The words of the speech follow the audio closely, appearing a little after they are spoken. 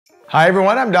Hi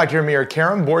everyone, I'm Dr. Amir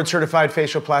Karam, board certified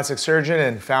facial plastic surgeon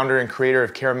and founder and creator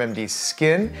of Karam MD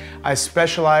Skin. I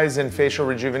specialize in facial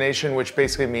rejuvenation, which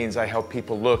basically means I help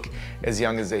people look as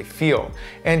young as they feel.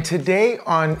 And today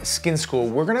on Skin School,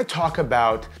 we're gonna talk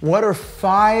about what are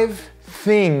 5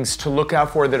 things to look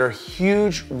out for that are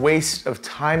huge waste of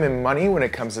time and money when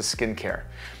it comes to skincare.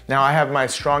 Now, I have my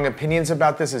strong opinions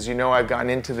about this. As you know, I've gotten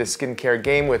into the skincare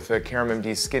game with the Karam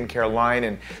MD skincare line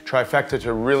and Trifecta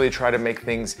to really try to make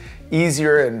things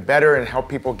easier and better and help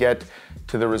people get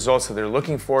to the results that they're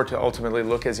looking for to ultimately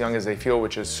look as young as they feel,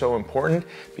 which is so important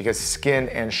because skin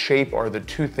and shape are the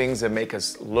 2 things that make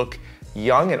us look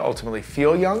young and ultimately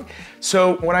feel young.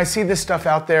 So when I see this stuff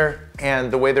out there and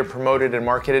the way they're promoted and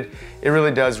marketed, it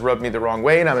really does rub me the wrong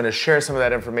way, and I'm gonna share some of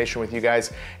that information with you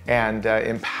guys and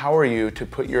empower you to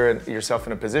put yourself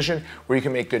in a position where you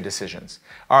can make good decisions.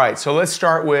 All right, so let's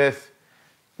start with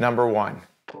number 1.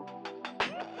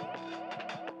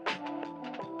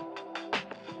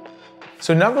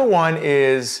 So number 1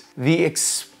 is the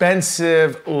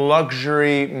expensive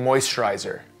luxury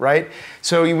moisturizer, right?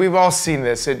 So we've all seen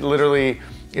this. It literally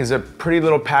is a pretty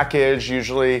little package,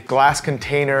 usually glass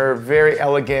container, very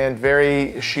elegant,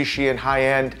 very shishi and high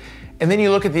end. And then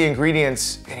you look at the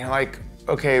ingredients and you're like,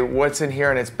 okay, what's in here?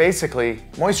 And it's basically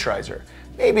moisturizer.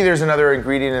 Maybe there's another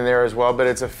ingredient in there as well, but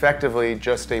it's effectively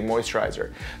just a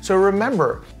moisturizer. So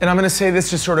remember, and I'm gonna say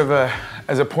this just sort of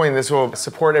as a point, this will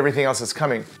support everything else that's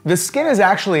coming. The skin is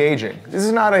actually aging. This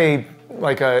is not an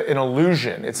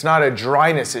illusion. It's not a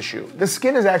dryness issue. The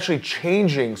skin is actually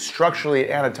changing structurally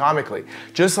and anatomically.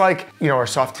 Just like, our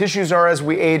soft tissues are as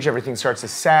we age, everything starts to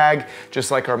sag,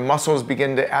 just like our muscles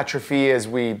begin to atrophy as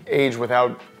we age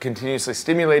without continuously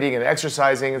stimulating and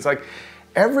exercising. It's like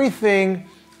everything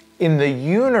in the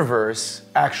universe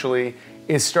actually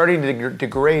is starting to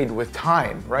degrade with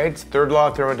time, right? Third law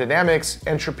of thermodynamics,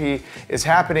 entropy is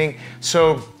happening.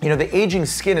 So, the aging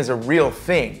skin is a real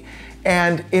thing.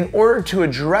 And in order to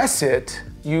address it,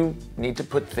 you need to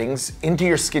put things into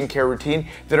your skincare routine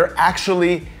that are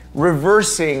actually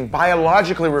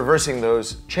biologically reversing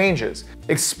those changes.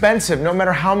 Expensive, no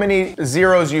matter how many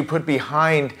zeros you put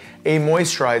behind a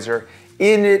moisturizer,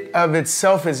 in it of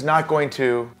itself is not going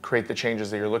to create the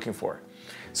changes that you're looking for.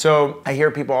 So I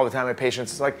hear people all the time, my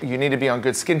patients, it's like, you need to be on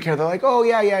good skincare. They're like, oh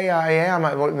yeah, I am.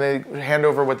 And they hand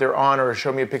over what they're on or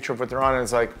show me a picture of what they're on, and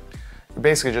it's like, you're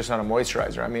basically just on a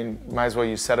moisturizer. I mean, might as well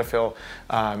use Cetaphil,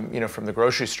 from the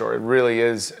grocery store. It really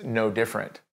is no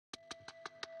different.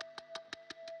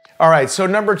 All right, so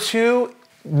number 2,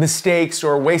 mistakes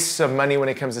or wastes of money when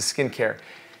it comes to skincare.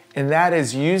 And that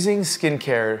is using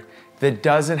skincare that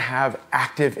doesn't have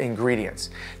active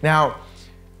ingredients. Now,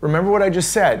 remember what I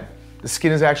just said, the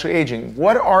skin is actually aging.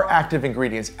 What are active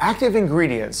ingredients? Active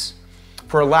ingredients,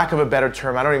 for lack of a better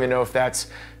term, I don't even know if that's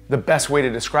the best way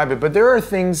to describe it, but there are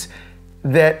things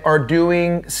that are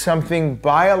doing something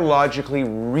biologically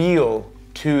real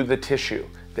to the tissue,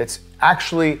 that's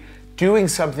actually doing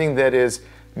something that is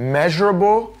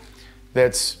measurable,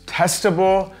 that's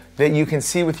testable, that you can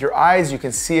see with your eyes, you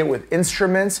can see it with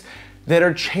instruments, that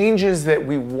are changes that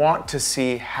we want to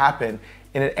see happen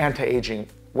in an anti-aging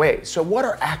way. So what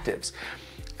are actives?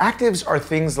 Actives are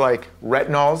things like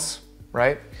retinols,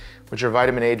 right? Which are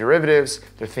vitamin A derivatives.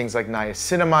 There are things like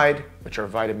niacinamide, which are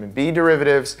vitamin B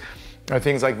derivatives. There are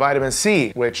things like vitamin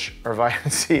C, which are vitamin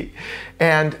C.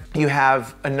 And you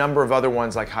have a number of other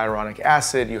ones like hyaluronic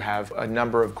acid. You have a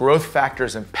number of growth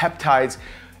factors and peptides.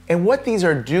 And what these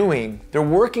are doing, they're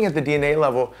working at the DNA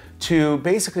level to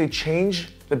basically change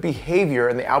the behavior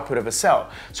and the output of a cell.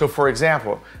 So for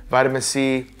example, vitamin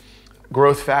C,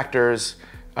 growth factors,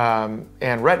 and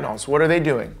retinols, what are they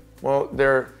doing? Well,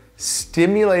 they're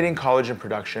stimulating collagen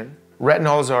production.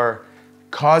 Retinols are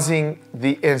causing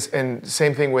and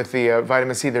same thing with the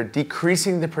vitamin C, they're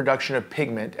decreasing the production of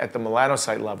pigment at the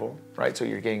melanocyte level, right? So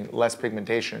you're getting less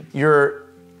pigmentation. You're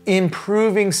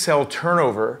improving cell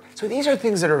turnover. So these are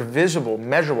things that are visible,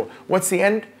 measurable. What's the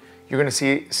end? You're gonna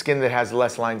see skin that has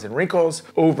less lines and wrinkles.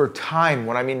 Over time,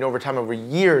 when I mean over time, over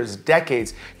years,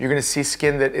 decades, you're gonna see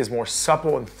skin that is more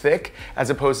supple and thick as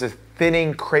opposed to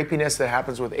thinning crepiness that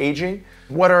happens with aging.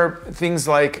 What are things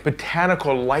like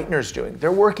botanical lighteners doing?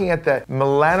 They're working at the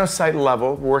melanocyte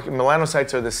level.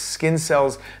 Melanocytes are the skin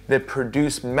cells that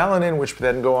produce melanin, which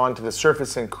then go on to the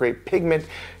surface and create pigment.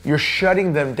 You're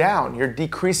shutting them down. You're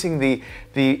decreasing the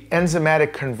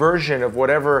enzymatic conversion of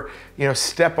whatever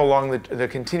step along the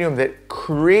continuum that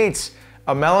creates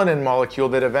a melanin molecule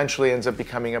that eventually ends up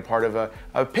becoming a part of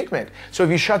a pigment. So if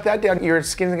you shut that down, your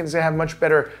skin is going to have much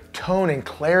better tone and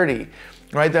clarity,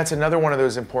 right? That's another one of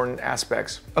those important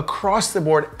aspects. Across the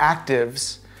board,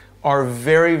 actives are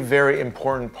very, very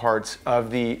important parts of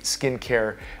the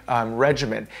skincare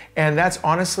regimen. And that's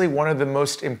honestly one of the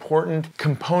most important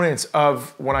components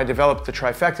of when I developed the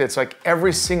trifecta. It's like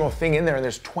every single thing in there, and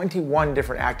there's 21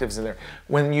 different actives in there.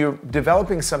 When you're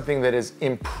developing something that is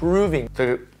improving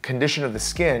the condition of the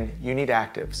skin, you need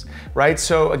actives, right?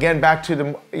 So again, back to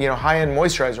the high-end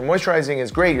moisturizer. Moisturizing is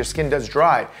great, your skin does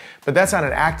dry, but that's not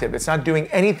an active. It's not doing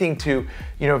anything to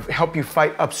help you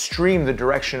fight upstream the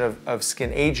direction of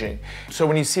skin aging. So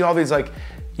when you see all these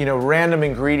random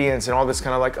ingredients and all this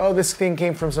kind of like, oh, this thing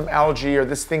came from some algae or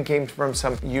this thing came from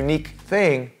some unique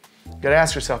thing, you gotta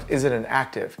ask yourself, is it an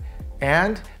active?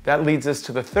 And that leads us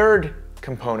to the third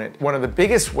component. One of the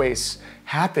biggest wastes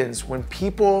happens when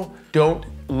people don't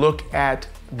look at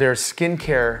their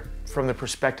skincare from the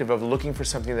perspective of looking for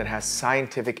something that has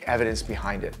scientific evidence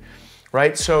behind it,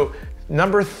 right? So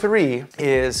number 3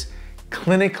 is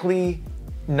clinically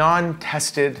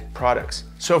non-tested products.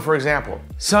 So for example,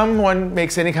 someone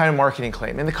makes any kind of marketing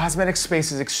claim, and the cosmetic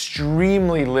space is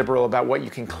extremely liberal about what you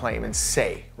can claim and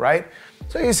say, right?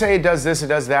 So you say it does this, it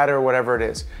does that, or whatever it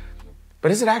is.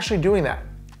 But is it actually doing that?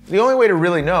 The only way to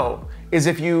really know is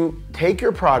if you take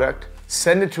your product,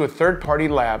 send it to a third-party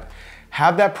lab,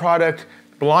 have that product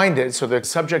blinded so the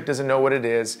subject doesn't know what it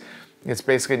is. It's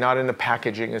basically not in the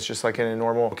packaging, it's just like in a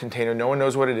normal container, no one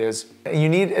knows what it is. And you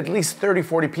need at least 30,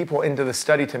 40 people into the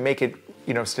study to make it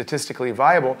statistically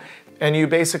viable. And you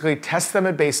basically test them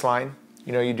at baseline.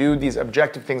 You do these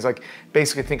objective things, like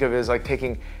basically think of it as like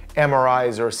taking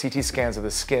MRIs or CT scans of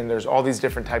the skin. There's all these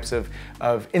different types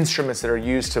of instruments that are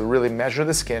used to really measure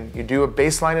the skin. You do a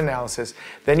baseline analysis,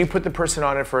 then you put the person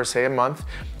on it for say a month,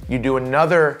 you do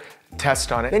another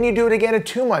test on it, then you do it again at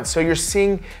 2 months. So you're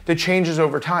seeing the changes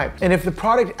over time. And if the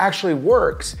product actually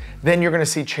works, then you're gonna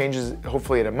see changes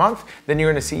hopefully at a month, then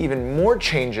you're gonna see even more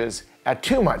changes at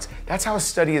 2 months. That's how a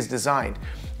study is designed.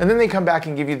 And then they come back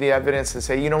and give you the evidence and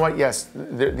say, you know what, yes,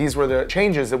 these were the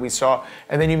changes that we saw,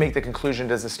 and then you make the conclusion,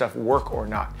 does the stuff work or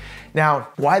not? Now,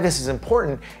 why this is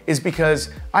important is because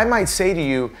I might say to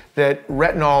you that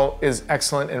retinol is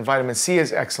excellent and vitamin C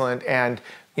is excellent and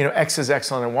X is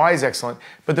excellent and Y is excellent.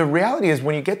 But the reality is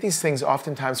when you get these things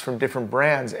oftentimes from different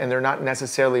brands and they're not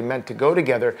necessarily meant to go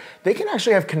together, they can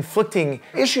actually have conflicting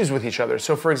issues with each other.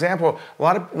 So for example, a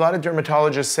lot of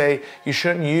dermatologists say you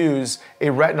shouldn't use a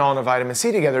retinol and a vitamin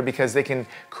C together because they can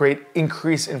create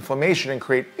increased inflammation and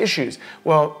create issues.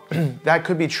 Well, that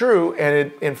could be true,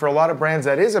 and for a lot of brands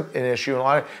that is an issue, and a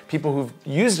lot of people who've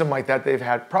used them like that, they've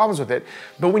had problems with it.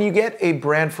 But when you get a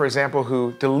brand, for example,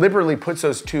 who deliberately puts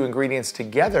those two ingredients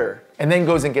together and then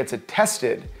goes and gets it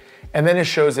tested, and then it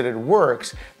shows that it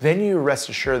works, then you rest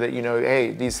assured that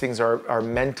hey, these things are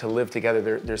meant to live together.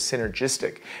 They're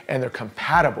synergistic and they're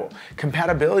compatible.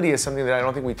 Compatibility is something that I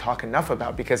don't think we talk enough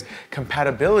about, because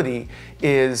compatibility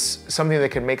is something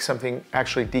that can make something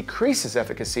actually decrease its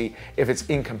efficacy if it's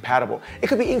incompatible. It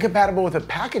could be incompatible with the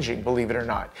packaging, believe it or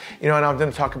not. And I'm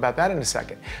going to talk about that in a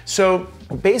second. So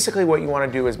basically what you want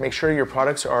to do is make sure your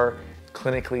products are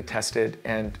clinically tested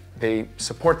and they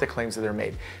support the claims that they're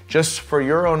made. Just for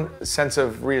your own sense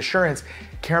of reassurance,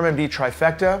 Karam B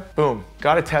trifecta, boom,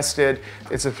 got it tested.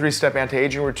 It's a 3-step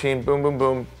anti-aging routine, boom, boom,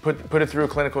 boom, put it through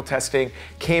clinical testing,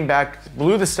 came back,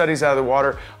 blew the studies out of the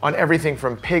water on everything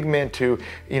from pigment to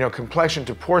complexion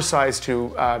to pore size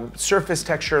to surface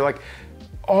texture, like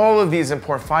all of these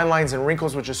important fine lines and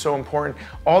wrinkles, which is so important.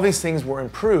 All these things were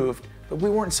improved, but we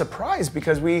weren't surprised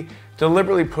because we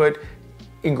deliberately put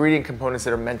ingredient components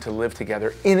that are meant to live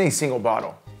together in a single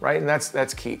bottle, right? And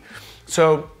that's key.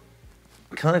 So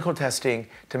clinical testing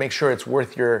to make sure it's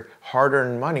worth your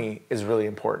hard-earned money is really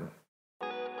important.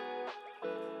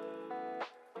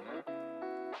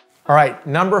 All right,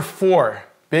 number 4,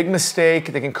 big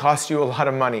mistake that can cost you a lot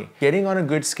of money. Getting on a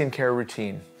good skincare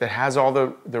routine that has all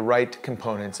the right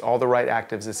components, all the right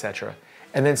actives, etc.,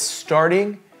 and then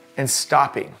starting and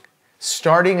stopping.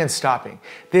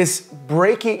 This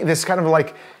kind of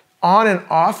like on and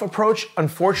off approach,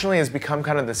 unfortunately, has become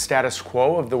kind of the status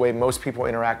quo of the way most people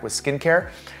interact with skincare.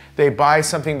 They buy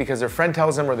something because their friend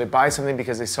tells them, or they buy something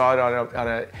because they saw it on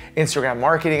an Instagram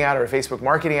marketing ad or a Facebook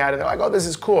marketing ad, and they're like, oh, this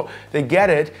is cool. They get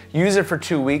it, use it for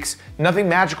 2 weeks, nothing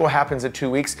magical happens at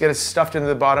 2 weeks, get it stuffed into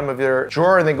the bottom of their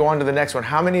drawer, and they go on to the next one.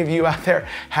 How many of you out there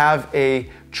have a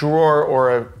drawer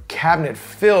or a cabinet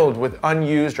filled with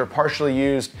unused or partially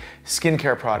used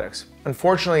skincare products?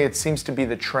 Unfortunately, it seems to be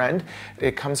the trend.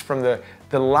 It comes from the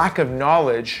lack of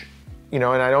knowledge, and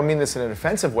I don't mean this in an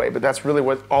offensive way, but that's really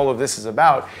what all of this is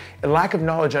about. A lack of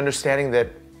knowledge, understanding that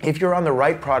if you're on the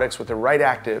right products with the right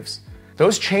actives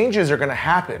those changes are gonna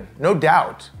happen, no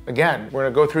doubt. Again, we're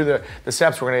gonna go through the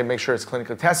steps, we're gonna make sure it's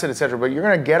clinically tested, et cetera, but you're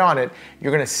gonna get on it,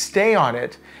 you're gonna stay on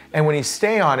it, and when you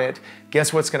stay on it,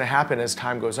 guess what's gonna happen as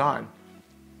time goes on?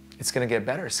 It's gonna get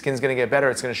better, skin's gonna get better,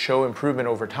 it's gonna show improvement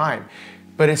over time.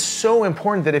 But it's so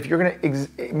important that if you're gonna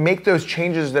make those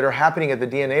changes that are happening at the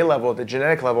DNA level, at the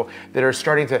genetic level, that are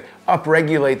starting to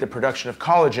upregulate the production of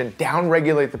collagen,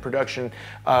 downregulate the production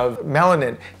of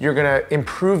melanin, you're gonna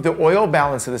improve the oil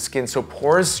balance of the skin so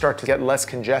pores start to get less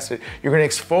congested. You're gonna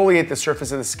exfoliate the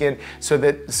surface of the skin so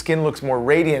that the skin looks more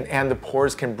radiant and the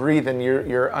pores can breathe and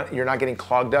you're not getting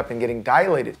clogged up and getting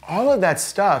dilated. All of that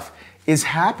stuff is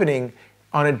happening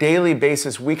on a daily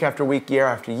basis, week after week, year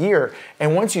after year.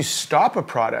 And once you stop a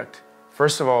product,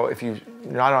 first of all, if you're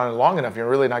not on it long enough, you're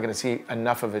really not gonna see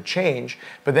enough of a change.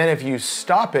 But then if you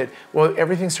stop it, well,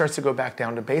 everything starts to go back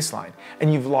down to baseline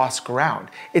and you've lost ground.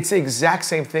 It's the exact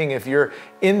same thing if you're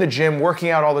in the gym working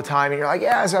out all the time and you're like,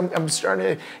 yes, I'm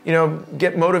starting to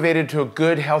get motivated to a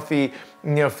good, healthy,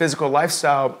 physical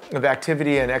lifestyle of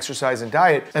activity and exercise and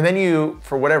diet. And then you,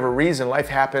 for whatever reason, life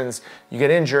happens, you get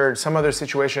injured, some other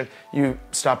situation, you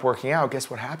stop working out,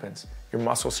 guess what happens? Your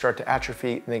muscles start to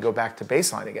atrophy and they go back to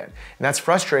baseline again. And that's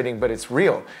frustrating, but it's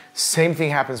real. Same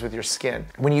thing happens with your skin.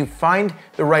 When you find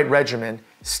the right regimen,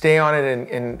 stay on it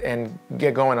and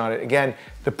get going on it. Again,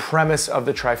 the premise of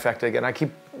the trifecta, again, I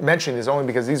keep mentioning this only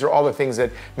because these are all the things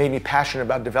that made me passionate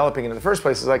about developing it in the first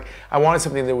place. It's like, I wanted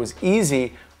something that was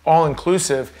easy,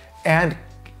 all-inclusive, and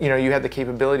you had the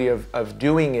capability of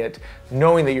doing it,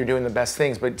 knowing that you're doing the best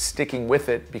things, but sticking with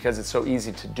it because it's so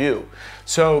easy to do.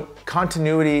 So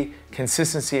continuity,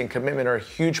 consistency, and commitment are a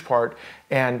huge part,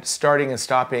 and starting and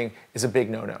stopping is a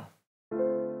big no-no.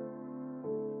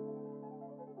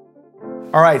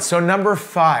 All right, so number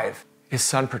 5 is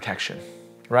sun protection,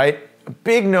 right? A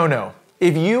big no-no.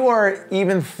 If you are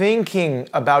even thinking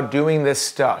about doing this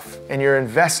stuff and you're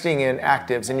investing in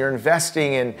actives and you're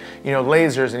investing in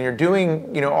lasers and you're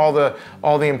doing all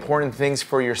the important things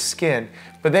for your skin,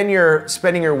 but then you're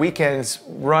spending your weekends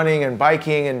running and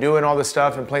biking and doing all this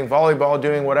stuff and playing volleyball,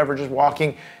 doing whatever, just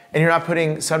walking, and you're not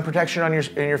putting sun protection on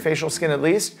your facial skin at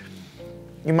least,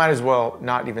 you might as well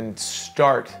not even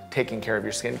start taking care of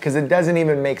your skin because it doesn't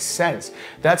even make sense.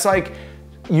 That's like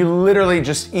you literally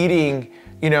just eating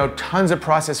tons of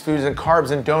processed foods and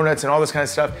carbs and donuts and all this kind of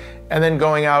stuff, and then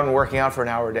going out and working out for an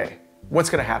hour a day.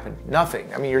 What's gonna happen?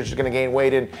 Nothing. I mean, you're just gonna gain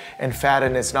weight and fat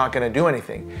and it's not gonna do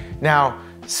anything. Now,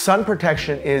 sun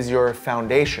protection is your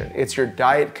foundation. It's your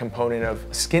diet component of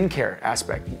skincare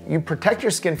aspect. You protect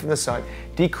your skin from the sun,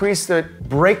 decrease the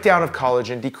breakdown of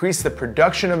collagen, decrease the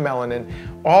production of melanin.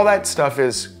 All that stuff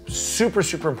is super,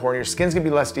 super important. Your skin's gonna be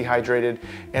less dehydrated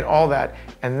and all that.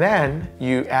 And then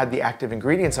you add the active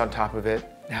ingredients on top of it.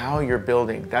 Now you're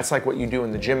building. That's like what you do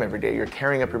in the gym every day. You're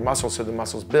tearing up your muscles so the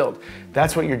muscles build.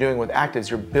 That's what you're doing with actives.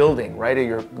 You're building, right?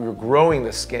 You're growing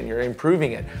the skin, you're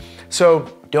improving it.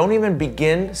 So don't even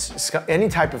begin any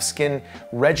type of skin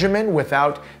regimen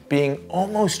without being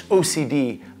almost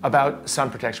OCD about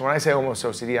sun protection. When I say almost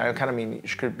OCD, I kind of mean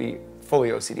you could be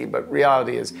fully OCD, but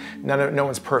reality is no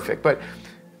one's perfect. But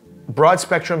broad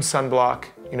spectrum sunblock,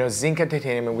 zinc and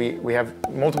titanium, and we have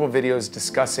multiple videos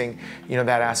discussing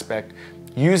that aspect.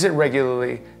 Use it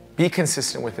regularly, be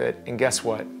consistent with it, and guess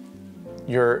what?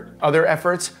 Your other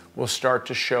efforts will start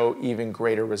to show even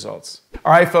greater results.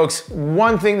 All right, folks,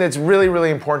 one thing that's really, really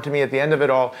important to me at the end of it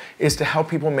all is to help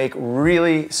people make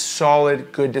really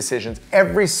solid, good decisions.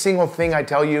 Every single thing I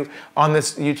tell you on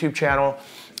this YouTube channel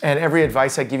and every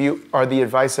advice I give you are the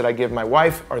advice that I give my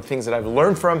wife, are things that I've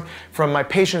learned from my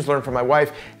patients, learned from my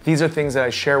wife. These are things that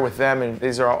I share with them, and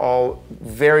these are all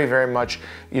very, very much,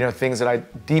 things that I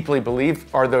deeply believe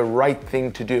are the right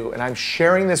thing to do. And I'm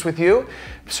sharing this with you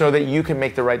so that you can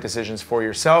make the right decisions for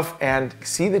yourself and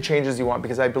see the changes you want,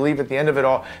 because I believe at the end of it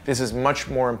all, this is much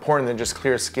more important than just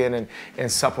clear skin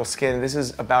and supple skin. This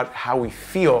is about how we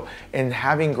feel, and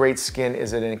having great skin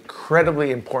is an incredibly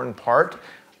important part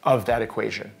of that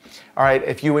equation. All right,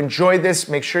 if you enjoyed this,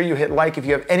 make sure you hit like. If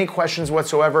you have any questions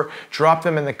whatsoever, drop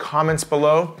them in the comments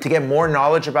below. To get more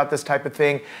knowledge about this type of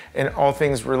thing and all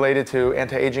things related to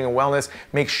anti-aging and wellness,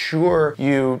 make sure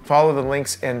you follow the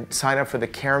links and sign up for the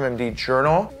Karam MD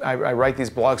Journal. I write these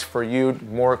blogs for you,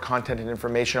 more content and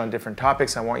information on different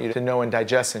topics I want you to know and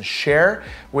digest and share,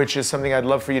 which is something I'd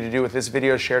love for you to do with this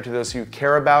video. Share to those you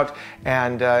care about,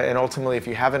 and ultimately, if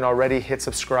you haven't already, hit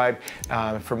subscribe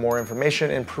for more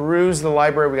information and peruse the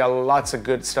library. We got lots of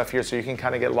good stuff here, so you can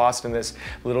kind of get lost in this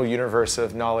little universe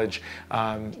of knowledge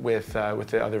with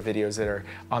the other videos that are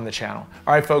on the channel.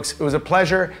 All right, folks, it was a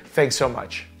pleasure. Thanks so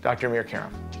much. Dr. Amir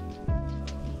Karam.